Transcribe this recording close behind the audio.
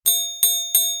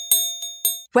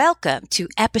Welcome to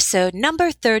episode number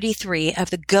 33 of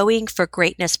the Going for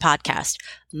Greatness podcast.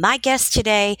 My guest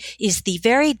today is the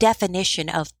very definition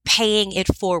of paying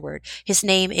it forward. His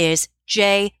name is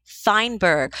Jay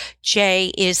Feinberg.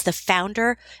 Jay is the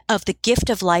founder of the Gift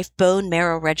of Life Bone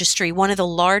Marrow Registry, one of the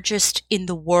largest in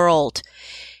the world.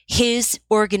 His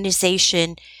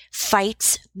organization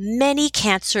fights many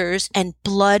cancers and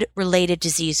blood-related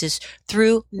diseases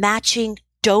through matching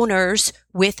donors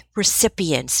with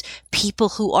recipients, people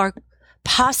who are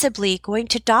possibly going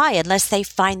to die unless they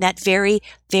find that very,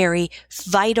 very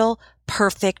vital,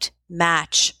 perfect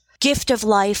match. Gift of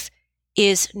Life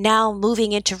is now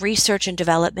moving into research and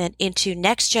development into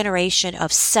next generation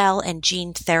of cell and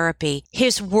gene therapy.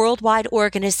 His worldwide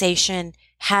organization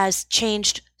has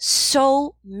changed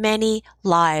so many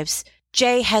lives.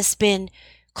 Jay has been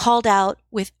called out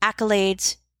with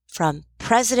accolades from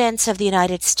presidents of the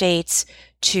United States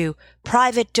to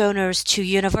private donors to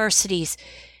universities.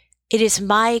 It is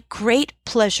my great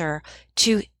pleasure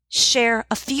to share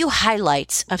a few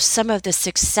highlights of some of the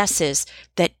successes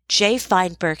that Jay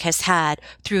Feinberg has had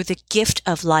through the Gift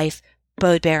of Life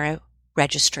Bone Marrow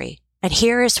Registry. And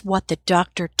here is what the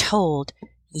doctor told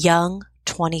young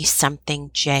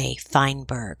 20-something Jay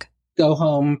Feinberg. Go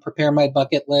home, prepare my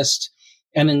bucket list,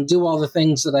 and then do all the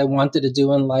things that I wanted to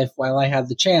do in life while I had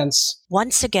the chance.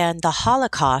 Once again, the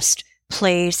Holocaust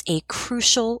plays a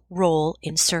crucial role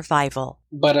in survival.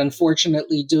 But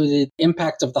unfortunately, due to the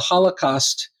impact of the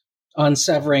Holocaust on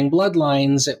severing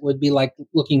bloodlines, it would be like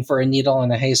looking for a needle in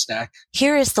a haystack.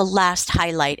 Here is the last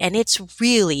highlight, and it's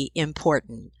really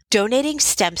important. Donating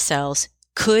stem cells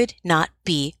could not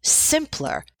be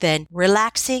simpler than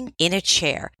relaxing in a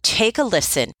chair. Take a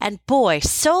listen. And boy,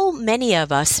 so many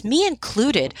of us, me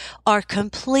included, are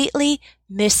completely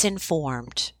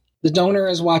misinformed. The donor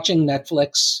is watching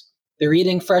Netflix. They're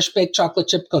eating fresh-baked chocolate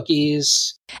chip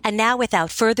cookies. And now, without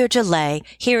further delay,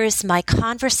 here is my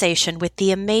conversation with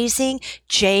the amazing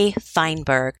Jay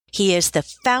Feinberg. He is the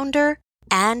founder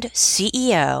and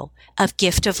CEO of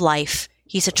Gift of Life.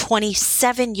 He's a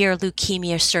 27-year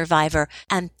leukemia survivor,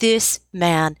 and this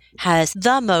man has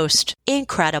the most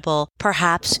incredible,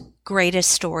 perhaps greatest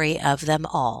story of them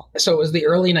all. So it was the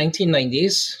early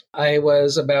 1990s. I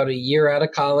was about a year out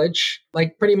of college.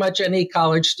 Like pretty much any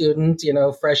college student,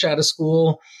 fresh out of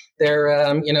school, they're,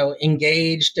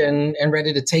 engaged and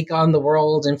ready to take on the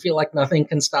world and feel like nothing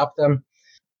can stop them.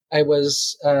 I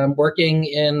was working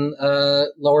in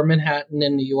Lower Manhattan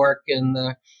in New York in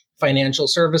the financial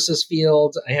services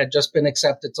field. I had just been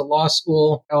accepted to law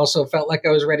school. I also felt like I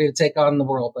was ready to take on the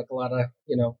world, like a lot of,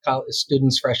 college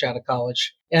students fresh out of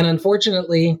college. And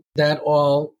unfortunately, that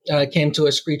all came to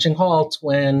a screeching halt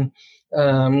when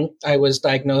I was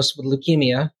diagnosed with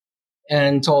leukemia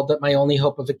and told that my only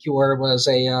hope of a cure was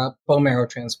a bone marrow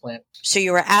transplant. So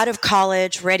you were out of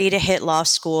college, ready to hit law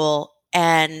school,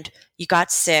 and you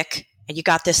got sick, and you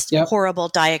got this horrible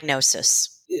diagnosis.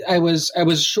 I was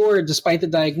sure, despite the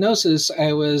diagnosis,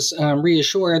 I was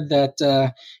reassured that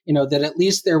that at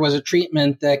least there was a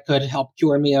treatment that could help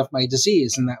cure me of my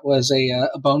disease, and that was a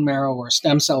bone marrow or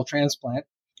stem cell transplant.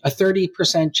 A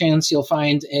 30% chance you'll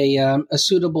find a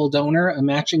suitable donor, a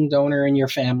matching donor in your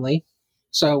family.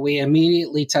 So we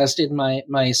immediately tested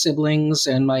my siblings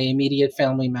and my immediate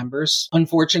family members.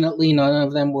 Unfortunately, none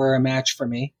of them were a match for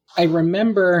me. I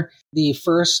remember the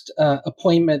first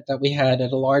appointment that we had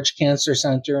at a large cancer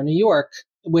center in New York,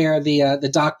 where the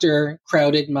doctor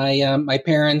crowded my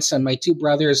parents and my two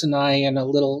brothers and I in a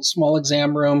little small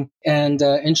exam room and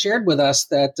shared with us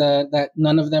that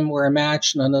none of them were a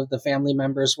match, none of the family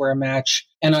members were a match.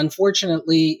 And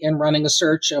unfortunately, in running a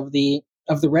search of the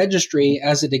registry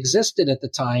as it existed at the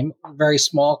time, very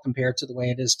small compared to the way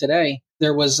it is today,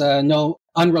 there was no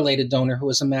unrelated donor who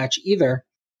was a match either.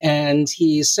 And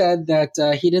he said that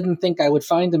he didn't think I would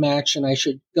find a match and I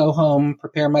should go home,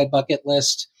 prepare my bucket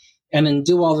list, and then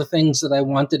do all the things that I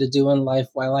wanted to do in life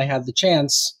while I had the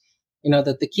chance.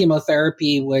 That the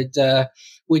chemotherapy would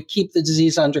keep the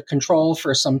disease under control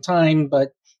for some time,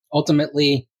 but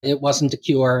ultimately it wasn't a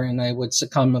cure and I would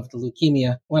succumb of the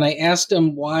leukemia. When I asked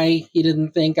him why he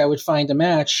didn't think I would find a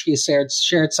match, he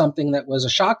shared something that was a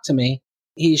shock to me.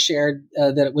 He shared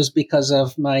that it was because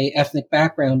of my ethnic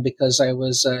background, because I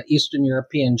was Eastern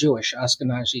European Jewish,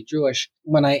 Ashkenazi Jewish.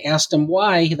 When I asked him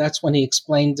why, that's when he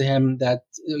explained to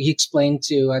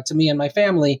me and my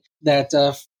family that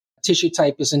tissue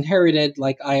type is inherited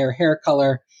like eye or hair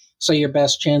color. So your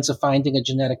best chance of finding a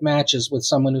genetic match is with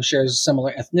someone who shares a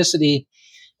similar ethnicity.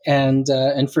 And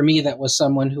for me, that was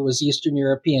someone who was Eastern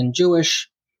European Jewish.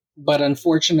 But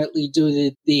unfortunately, due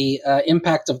to the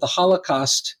impact of the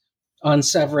Holocaust on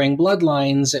severing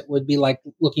bloodlines, it would be like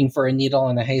looking for a needle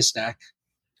in a haystack.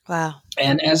 Wow.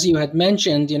 And as you had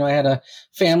mentioned, I had a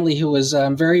family who was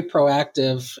very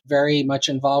proactive, very much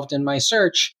involved in my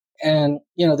search. And,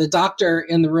 the doctor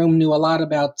in the room knew a lot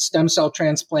about stem cell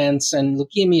transplants and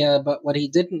leukemia, but what he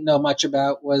didn't know much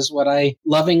about was what I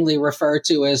lovingly refer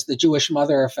to as the Jewish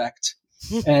mother effect.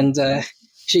 And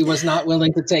she was not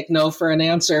willing to take no for an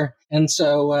answer. And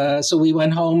so we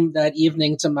went home that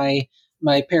evening to my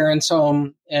parents'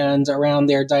 home, and around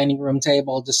their dining room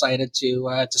table decided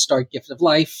to start Gift of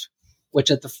Life,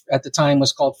 which at the time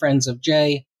was called Friends of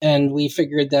Jay. And we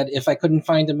figured that if I couldn't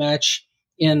find a match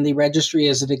in the registry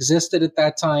as it existed at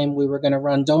that time, we were going to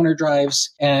run donor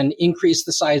drives and increase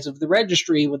the size of the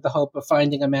registry with the hope of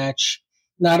finding a match,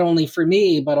 not only for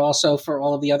me, but also for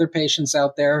all of the other patients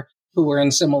out there who were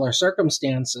in similar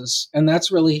circumstances. And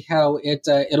that's really how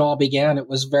it all began. It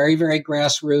was very, very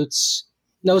grassroots,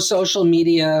 no social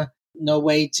media, no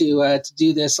way to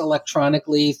do this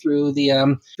electronically through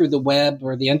the web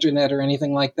or the internet or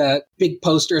anything like that. Big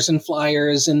posters and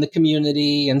flyers in the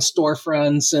community and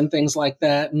storefronts and things like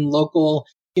that, and local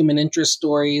human interest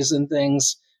stories and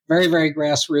things. Very, very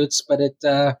grassroots, but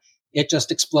it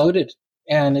just exploded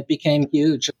and it became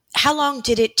huge. How long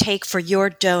did it take for your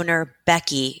donor,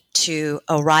 Becky, to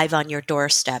arrive on your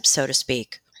doorstep, so to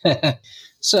speak?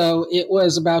 So it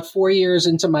was about 4 years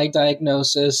into my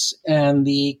diagnosis, and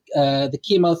the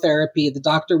chemotherapy, the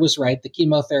doctor was right, the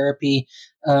chemotherapy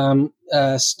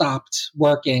stopped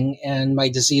working and my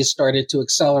disease started to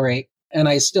accelerate. And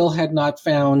I still had not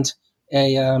found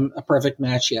a perfect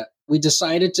match yet. We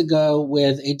decided to go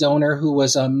with a donor who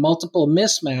was a multiple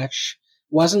mismatch.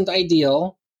 Wasn't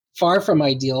ideal, far from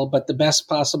ideal, but the best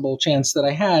possible chance that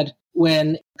I had,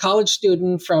 when a college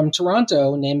student from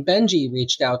Toronto named Benji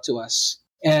reached out to us.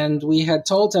 And we had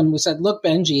told him, we said, look,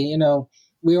 Benji,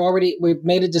 we've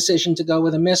made a decision to go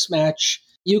with a mismatch.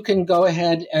 You can go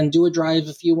ahead and do a drive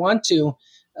if you want to.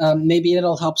 Maybe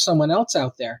it'll help someone else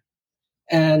out there.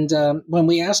 And when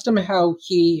we asked him how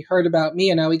he heard about me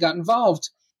and how he got involved,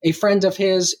 a friend of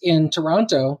his in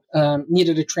Toronto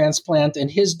needed a transplant,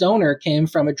 and his donor came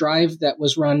from a drive that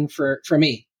was run for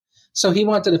me. So he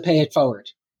wanted to pay it forward.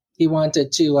 He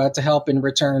wanted to help in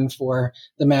return for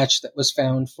the match that was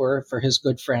found for his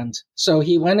good friend. So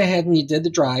he went ahead and he did the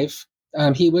drive.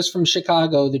 He was from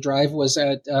Chicago. The drive was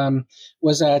at a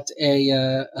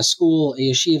school, a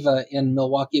yeshiva in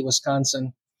Milwaukee,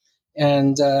 Wisconsin,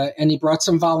 and he brought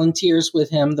some volunteers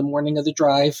with him the morning of the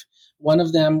drive. One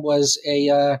of them was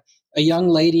a young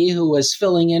lady who was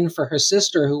filling in for her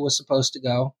sister who was supposed to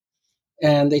go,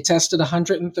 and they tested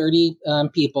 130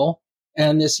 people.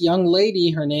 And this young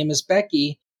lady, her name is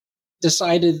Becky,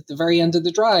 decided at the very end of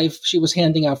the drive, she was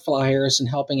handing out flyers and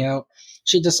helping out.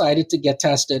 She decided to get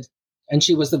tested. And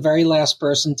she was the very last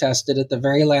person tested at the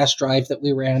very last drive that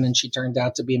we ran. And she turned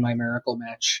out to be my miracle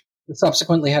match.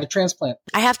 Subsequently had a transplant.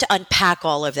 I have to unpack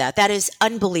all of that. That is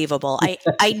unbelievable.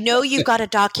 I know you've got a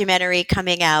documentary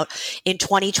coming out in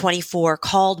 2024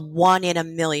 called 1 in a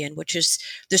Million, which is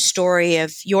the story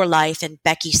of your life and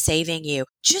Becky saving you.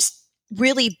 Just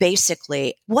really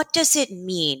basically, what does it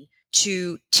mean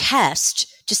to test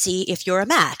to see if you're a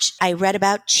match? I read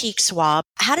about cheek swab.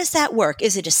 How does that work?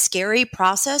 Is it a scary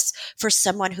process for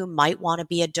someone who might want to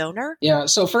be a donor? Yeah.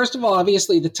 So first of all,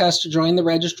 obviously the test to join the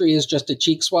registry is just a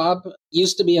cheek swab. It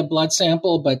used to be a blood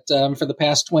sample, but for the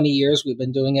past 20 years, we've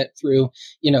been doing it through,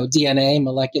 DNA,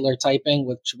 molecular typing,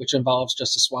 which involves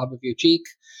just a swab of your cheek.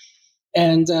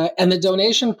 And the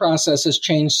donation process has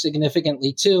changed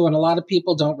significantly too. And a lot of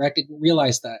people don't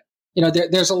realize that.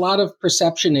 There's a lot of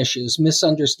perception issues,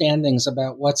 misunderstandings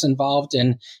about what's involved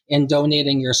in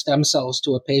donating your stem cells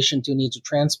to a patient who needs a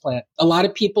transplant. A lot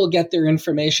of people get their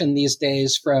information these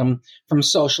days from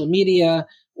social media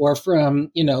or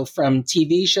from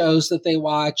TV shows that they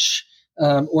watch,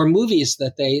 or movies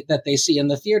that they see in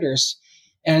the theaters.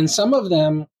 And some of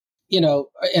them,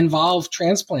 involve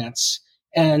transplants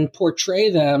and portray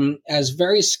them as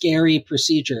very scary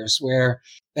procedures where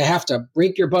they have to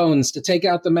break your bones to take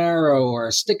out the marrow or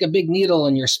stick a big needle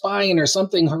in your spine or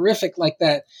something horrific like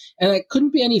that. And it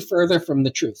couldn't be any further from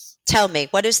the truth. Tell me,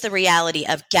 what is the reality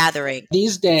of gathering?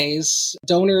 These days,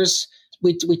 donors,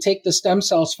 we take the stem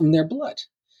cells from their blood.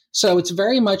 So it's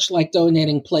very much like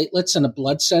donating platelets in a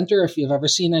blood center, if you've ever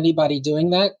seen anybody doing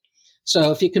that.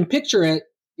 So if you can picture it,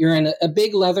 you're in a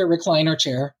big leather recliner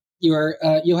chair.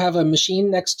 You have a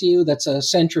machine next to you that's a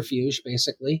centrifuge,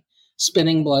 basically,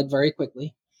 spinning blood very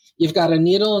quickly. You've got a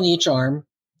needle in each arm,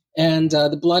 and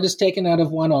the blood is taken out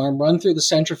of one arm, run through the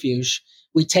centrifuge.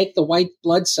 We take the white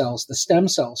blood cells, the stem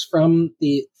cells from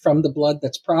the blood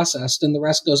that's processed, and the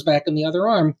rest goes back in the other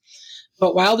arm.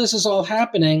 But while this is all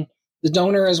happening, the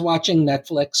donor is watching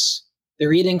Netflix.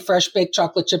 They're eating fresh baked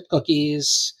chocolate chip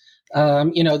cookies.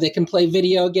 They can play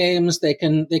video games. They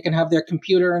can have their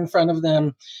computer in front of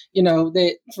them.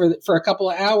 For a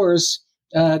couple of hours,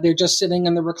 they're just sitting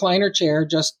in the recliner chair,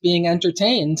 just being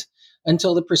entertained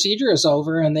until the procedure is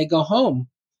over, and they go home.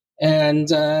 And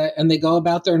they go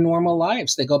about their normal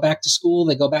lives. They go back to school.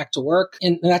 They go back to work.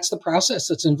 And that's the process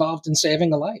that's involved in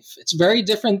saving a life. It's very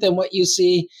different than what you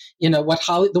see,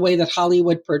 the way that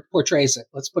Hollywood portrays it.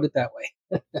 Let's put it that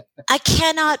way. I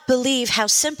cannot believe how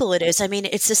simple it is. I mean,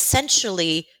 it's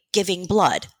essentially giving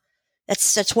blood.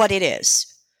 That's what it is.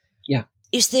 Yeah.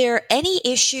 Is there any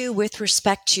issue with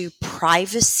respect to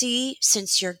privacy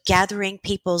since you're gathering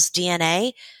people's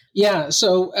DNA? Yeah.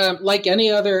 So like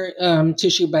any other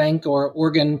tissue bank or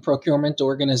organ procurement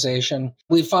organization,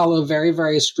 we follow very,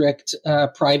 very strict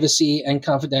privacy and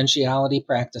confidentiality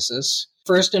practices.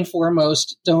 First and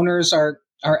foremost, donors are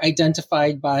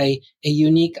identified by a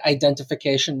unique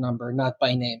identification number, not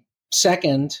by name.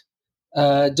 Second,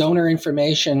 donor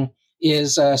information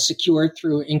is secured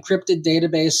through encrypted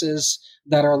databases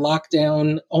that are locked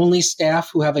down. Only staff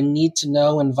who have a need to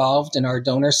know involved in our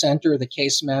donor center, the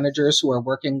case managers who are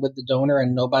working with the donor,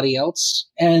 and nobody else.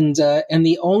 And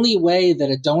the only way that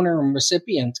a donor and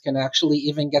recipient can actually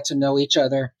even get to know each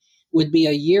other would be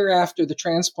a year after the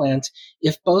transplant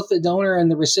if both the donor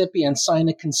and the recipient sign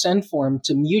a consent form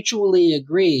to mutually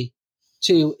agree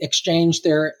to exchange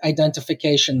their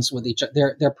identifications with each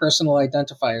other, their personal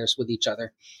identifiers with each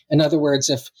other. In other words,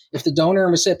 if the donor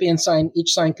and recipient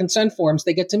each sign consent forms,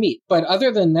 they get to meet. But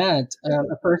other than that,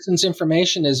 a person's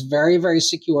information is very, very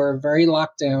secure, very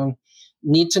locked down,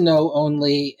 need to know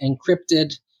only,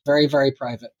 encrypted, very, very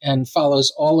private, and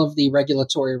follows all of the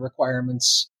regulatory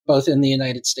requirements, both in the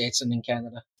United States and in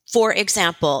Canada. For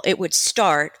example, it would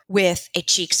start with a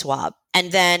cheek swab,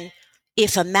 and then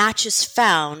if a match is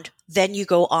found, then you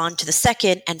go on to the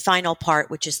second and final part,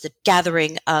 which is the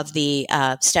gathering of the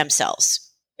stem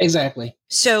cells. Exactly.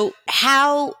 So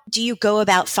how do you go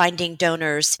about finding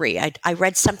donors? I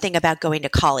read something about going to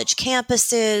college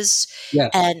campuses.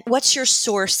 Yes. And what's your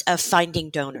source of finding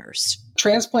donors?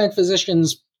 Transplant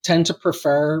physicians tend to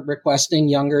prefer requesting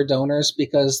younger donors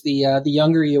because the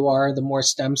younger you are, the more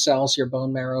stem cells your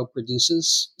bone marrow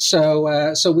produces.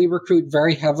 So we recruit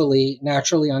very heavily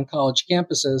naturally on college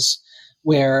campuses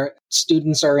where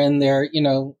students are in their,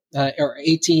 are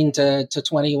 18 to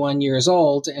 21 years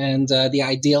old and the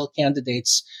ideal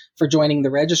candidates for joining the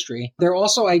registry. They're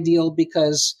also ideal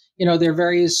because, they're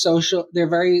very social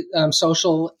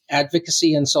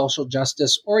advocacy and social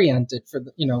justice oriented for,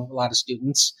 a lot of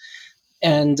students.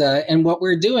 And what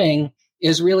we're doing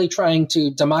is really trying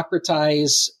to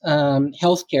democratize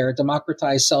healthcare,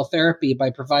 democratize cell therapy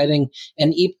by providing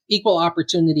an equal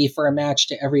opportunity for a match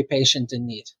to every patient in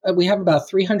need. We have about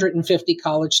 350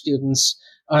 college students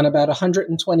on about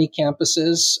 120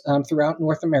 campuses throughout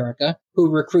North America who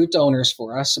recruit donors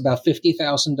for us, about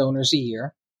 50,000 donors a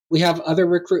year. We have other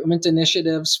recruitment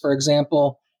initiatives. For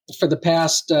example, for the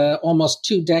past almost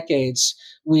 2 decades,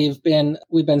 we've been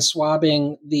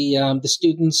swabbing the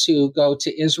students who go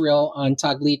to Israel on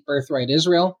Taglit Birthright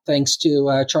Israel, thanks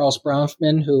to Charles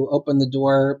Bronfman, who opened the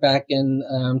door back in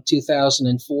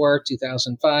 2004,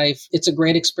 2005. It's a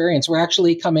great experience. We're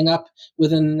actually coming up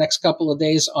within the next couple of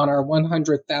days on our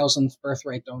 100,000th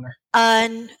birthright donor.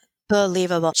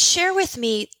 Unbelievable. Share with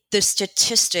me the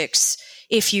statistics,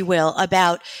 if you will,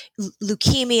 about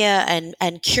leukemia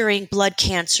and curing blood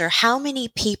cancer. How many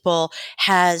people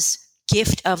has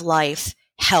Gift of Life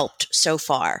helped so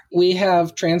far? We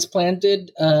have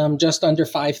transplanted just under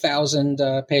 5,000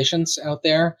 patients out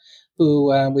there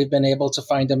who we've been able to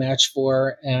find a match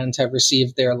for and have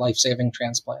received their life-saving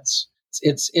transplants.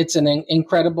 It's an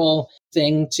incredible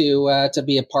thing to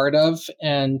be a part of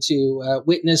and to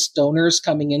witness donors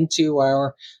coming into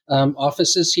our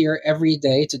offices here every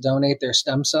day to donate their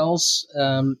stem cells.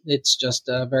 It's just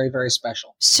very, very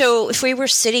special. So if we were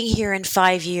sitting here in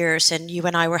 5 years and you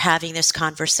and I were having this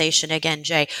conversation again,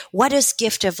 Jay, what does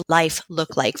Gift of Life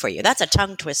look like for you? That's a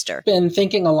tongue twister. Been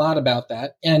thinking a lot about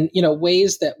that and,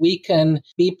 ways that we can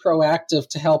be proactive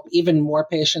to help even more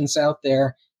patients out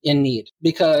there in need.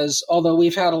 Because although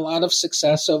we've had a lot of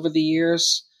success over the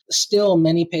years, still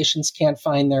many patients can't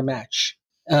find their match.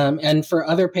 And for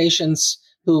other patients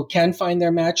who can find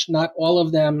their match, not all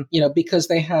of them, because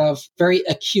they have very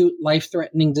acute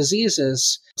life-threatening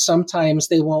diseases, sometimes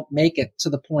they won't make it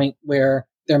to the point where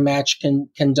their match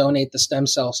can donate the stem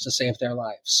cells to save their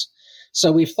lives.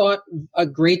 So we've thought a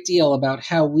great deal about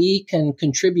how we can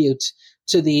contribute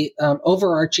to the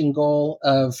overarching goal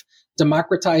of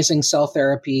democratizing cell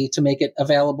therapy to make it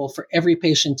available for every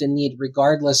patient in need,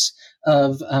 regardless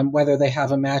of whether they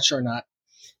have a match or not.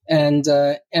 And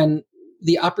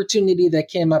the opportunity that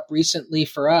came up recently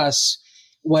for us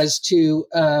was to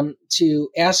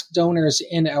ask donors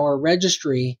in our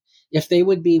registry if they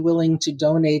would be willing to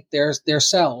donate their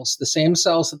cells, the same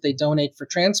cells that they donate for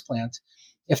transplant,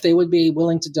 if they would be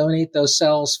willing to donate those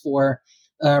cells for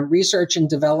research and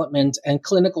development and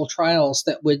clinical trials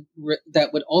that would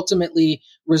ultimately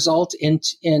result in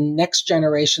next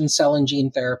generation cell and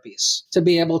gene therapies to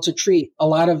be able to treat a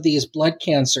lot of these blood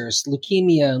cancers,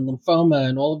 leukemia and lymphoma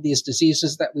and all of these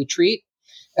diseases that we treat,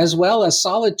 as well as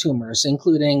solid tumors,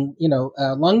 including,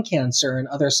 lung cancer and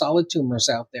other solid tumors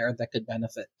out there that could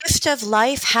benefit. Gift of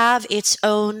Life have its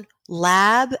own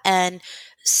lab and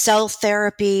cell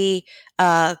therapy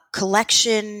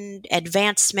collection,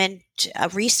 advancement,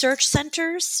 research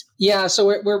centers? Yeah, so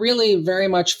we're really very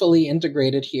much fully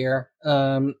integrated here.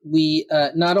 We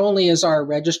not only is our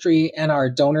registry and our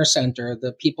donor center,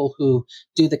 the people who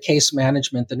do the case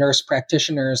management, the nurse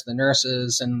practitioners, the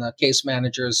nurses, and the case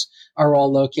managers are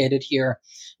all located here,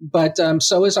 but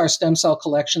so is our stem cell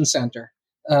collection center.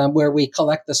 Where we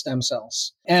collect the stem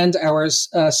cells, and our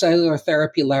cellular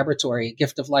therapy laboratory,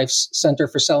 Gift of Life's Center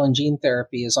for Cell and Gene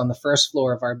Therapy, is on the first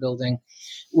floor of our building,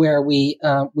 where we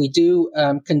do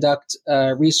conduct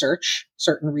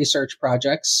certain research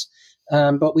projects,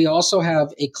 but we also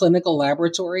have a clinical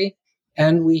laboratory,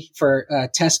 and for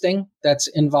testing that's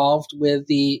involved with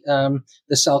the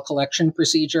cell collection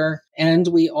procedure, and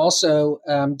we also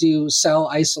do cell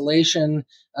isolation,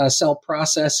 cell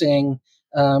processing.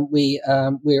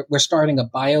 We're starting a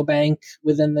biobank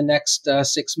within the next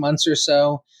 6 months or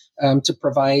so to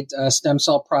provide stem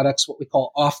cell products, what we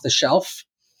call off the shelf,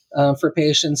 for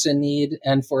patients in need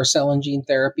and for cell and gene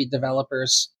therapy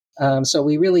developers. So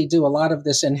we really do a lot of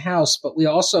this in-house, but we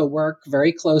also work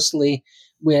very closely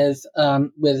with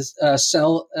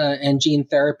cell and gene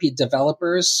therapy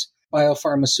developers,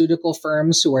 biopharmaceutical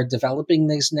firms who are developing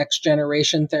these next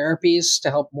generation therapies to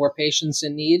help more patients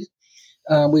in need.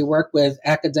 We work with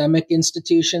academic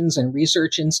institutions and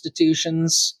research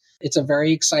institutions. It's a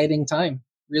very exciting time.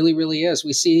 Really, really is.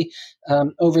 We see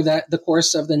over the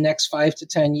course of the next 5 to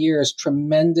 10 years,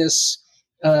 tremendous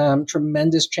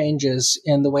changes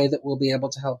in the way that we'll be able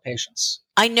to help patients.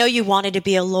 I know you wanted to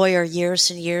be a lawyer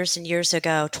years and years and years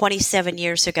ago, 27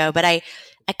 years ago, but I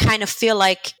kind of feel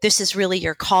like this is really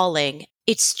your calling.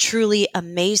 It's truly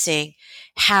amazing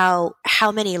how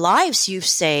many lives you've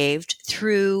saved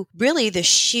through really the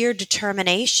sheer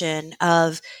determination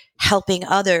of helping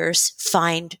others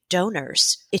find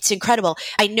donors. It's incredible.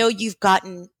 I know you've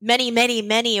gotten many, many,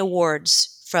 many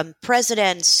awards from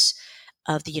presidents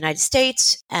of the United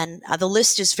States, and the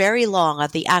list is very long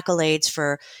of the accolades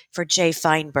for Jay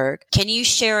Feinberg. Can you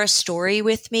share a story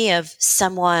with me of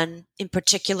someone in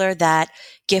particular that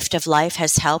Gift of Life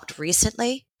has helped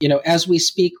recently? As we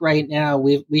speak right now,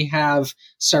 we have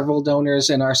several donors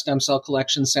in our stem cell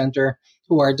collection center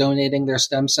who are donating their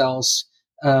stem cells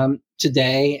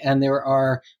today, and there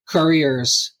are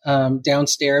couriers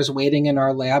downstairs waiting in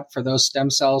our lab for those stem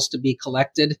cells to be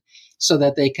collected so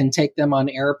that they can take them on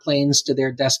airplanes to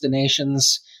their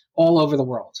destinations all over the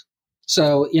world.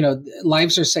 So,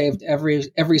 lives are saved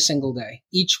every single day.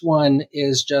 Each one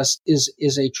is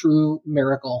a true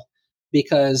miracle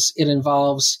because it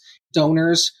involves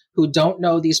donors who don't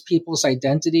know these people's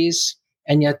identities,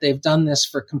 and yet they've done this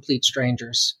for complete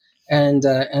strangers. And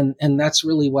that's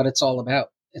really what it's all about.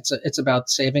 It's about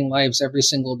saving lives every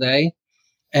single day.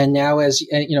 And now, as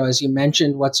you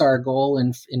mentioned, what's our goal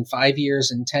in 5 years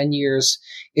and 10 years?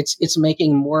 It's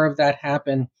making more of that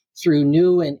happen through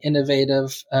new and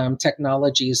innovative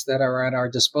technologies that are at our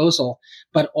disposal,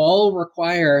 but all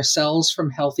require cells from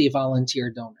healthy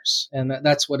volunteer donors. And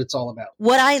that's what it's all about.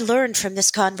 What I learned from this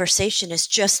conversation is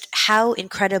just how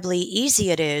incredibly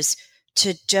easy it is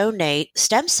to donate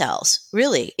stem cells.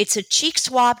 Really, it's a cheek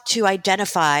swab to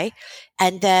identify,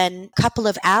 and then a couple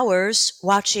of hours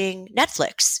watching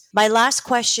Netflix. My last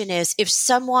question is, if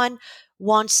someone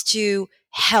wants to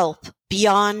help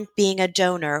beyond being a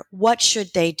donor, what should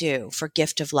they do for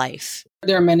Gift of Life?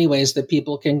 There are many ways that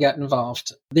people can get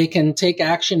involved. They can take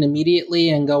action immediately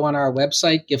and go on our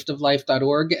website,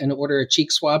 giftoflife.org, and order a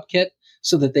cheek swab kit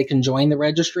so that they can join the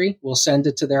registry. We'll send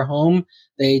it to their home.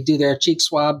 They do their cheek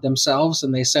swab themselves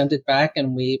and they send it back,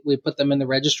 and we put them in the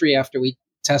registry after we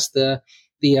test the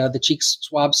cheek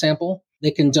swab sample.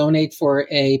 They can donate for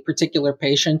a particular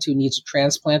patient who needs a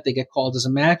transplant. They get called as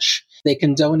a match. They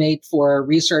can donate for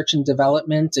research and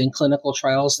development and clinical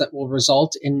trials that will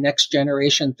result in next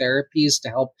generation therapies to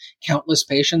help countless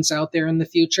patients out there in the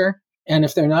future. And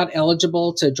if they're not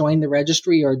eligible to join the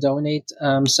registry or donate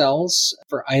cells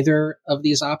for either of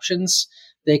these options,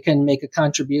 they can make a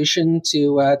contribution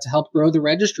to help grow the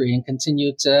registry and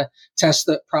continue to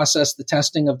process the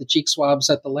testing of the cheek swabs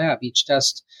at the lab. Each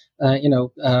test,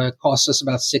 costs us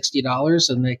about $60,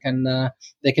 and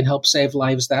they can help save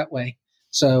lives that way.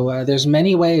 So there's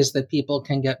many ways that people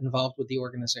can get involved with the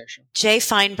organization. Jay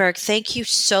Feinberg, thank you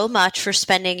so much for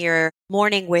spending your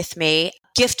morning with me.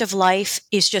 Gift of Life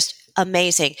is just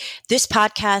amazing. This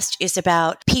podcast is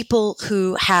about people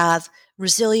who have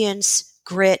resilience,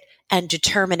 grit, and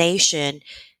determination,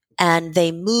 and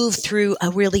they move through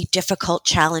a really difficult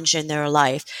challenge in their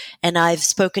life. And I've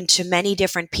spoken to many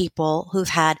different people who've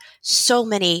had so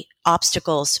many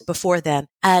obstacles before them,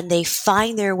 and they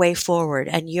find their way forward.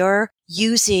 And you're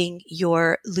using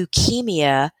your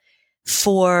leukemia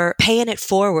for paying it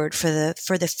forward for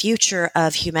the future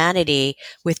of humanity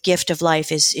with Gift of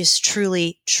Life is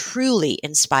truly, truly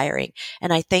inspiring.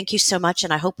 And I thank you so much,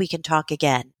 and I hope we can talk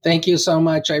again. Thank you so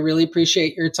much. I really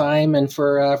appreciate your time and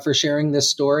for sharing this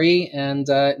story. And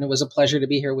it was a pleasure to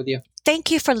be here with you. Thank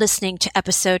you for listening to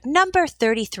episode number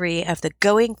 33 of the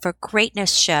Going for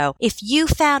Greatness show. If you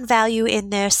found value in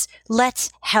this,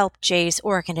 let's help Jay's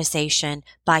organization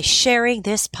by sharing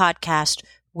this podcast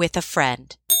with a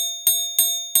friend.